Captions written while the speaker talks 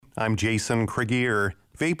I'm Jason Krieger.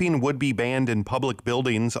 Vaping would be banned in public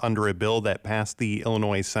buildings under a bill that passed the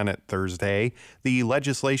Illinois Senate Thursday. The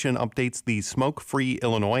legislation updates the Smoke-Free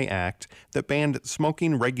Illinois Act that banned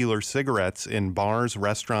smoking regular cigarettes in bars,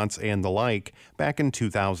 restaurants, and the like back in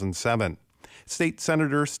 2007. State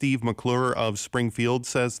Senator Steve McClure of Springfield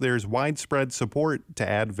says there's widespread support to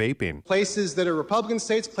add vaping. Places that are Republican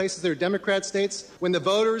states, places that are Democrat states, when the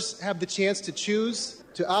voters have the chance to choose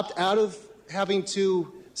to opt out of having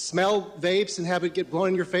to smell vapes and have it get blown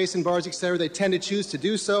in your face in bars, etc., they tend to choose to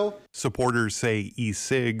do so. Supporters say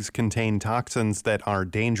e-cigs contain toxins that are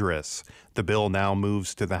dangerous. The bill now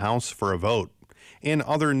moves to the House for a vote. In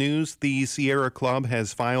other news, the Sierra Club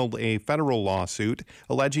has filed a federal lawsuit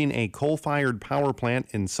alleging a coal-fired power plant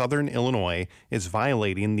in southern Illinois is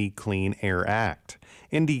violating the Clean Air Act.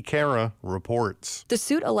 Indy Cara reports. The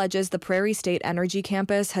suit alleges the Prairie State Energy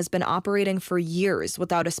Campus has been operating for years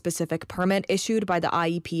without a specific permit issued by the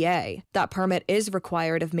IEPA. That permit is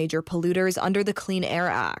required of major polluters under the Clean Air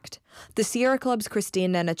Act. The Sierra Club's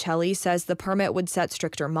Christine Nanicelli says the permit would set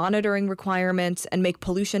stricter monitoring requirements and make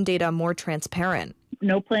pollution data more transparent.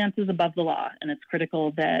 No plant is above the law, and it's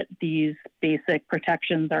critical that these basic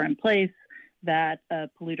protections are in place, that a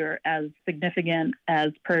polluter as significant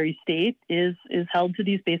as Prairie State is held to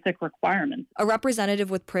these basic requirements. A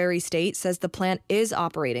representative with Prairie State says the plant is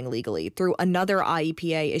operating legally through another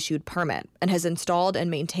IEPA-issued permit and has installed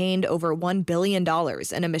and maintained over $1 billion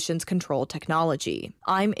in emissions control technology.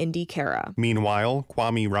 I'm Indy Cara. Meanwhile,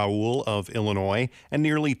 Kwame Raoul of Illinois and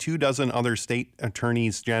nearly 24 other state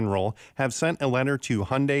attorneys general have sent a letter to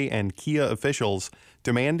Hyundai and Kia officials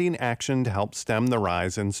demanding action to help stem the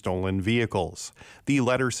rise in stolen vehicles. The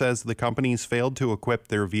letter says the companies failed to equip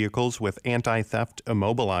their vehicles with anti-theft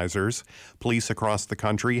immobilizers. Police across the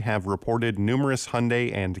country have reported numerous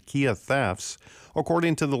Hyundai and Kia thefts.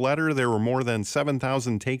 According to the letter, there were more than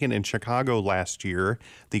 7,000 taken in Chicago last year.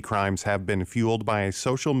 The crimes have been fueled by a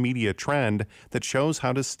social media trend that shows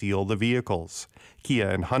how to steal the vehicles. Kia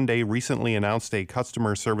and Hyundai recently announced a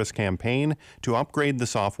customer service campaign to upgrade the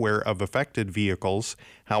software of affected vehicles.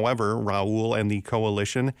 However, Raoul and the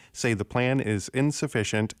coalition say the plan is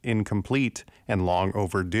insufficient, incomplete, and long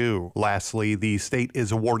overdue. Lastly, the state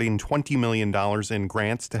is awarding $20 million in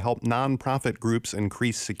grants to help nonprofit groups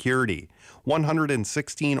increase security.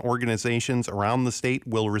 116 organizations around the state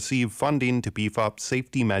will receive funding to beef up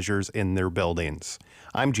safety measures in their buildings.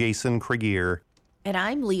 I'm Jason Krieger. And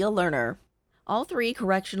I'm Leah Lerner. All 3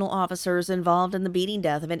 correctional officers involved in the beating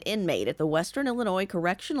death of an inmate at the Western Illinois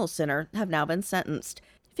Correctional Center have now been sentenced.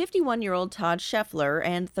 51-year-old Todd Scheffler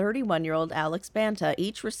and 31-year-old Alex Banta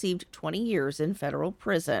each received 20 years in federal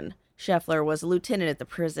prison. Scheffler was a lieutenant at the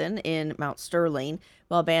prison in Mount Sterling,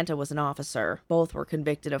 while Banta was an officer. Both were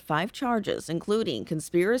convicted of 5 charges, including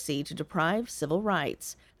conspiracy to deprive civil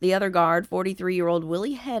rights. The other guard, 43-year-old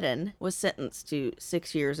Willie Hedden, was sentenced to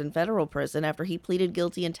 6 years in federal prison after he pleaded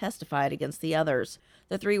guilty and testified against the others.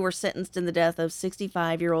 The 3 were sentenced in the death of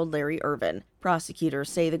 65-year-old Larry Irvin. Prosecutors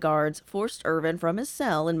say the guards forced Irvin from his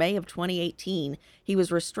cell in May of 2018. He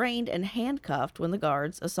was restrained and handcuffed when the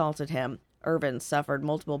guards assaulted him. Irvin suffered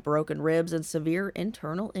multiple broken ribs and severe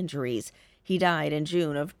internal injuries. He died in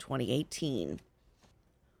June of 2018.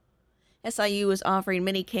 SIU is offering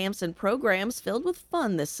many camps and programs filled with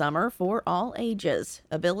fun this summer for all ages,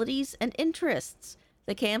 abilities, and interests.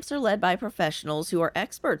 The camps are led by professionals who are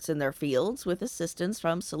experts in their fields, with assistance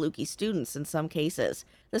from Saluki students in some cases.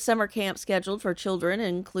 The summer camp scheduled for children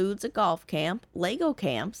includes a golf camp, Lego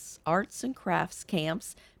camps, arts and crafts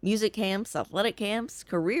camps, music camps, athletic camps,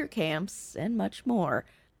 career camps, and much more.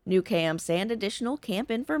 New camps and additional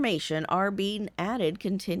camp information are being added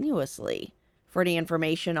continuously. For any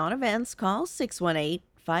information on events, call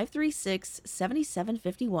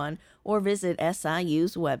 618-536-7751 or visit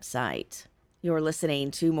SIU's website. You're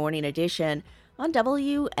listening to Morning Edition on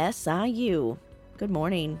WSIU. Good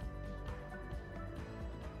morning.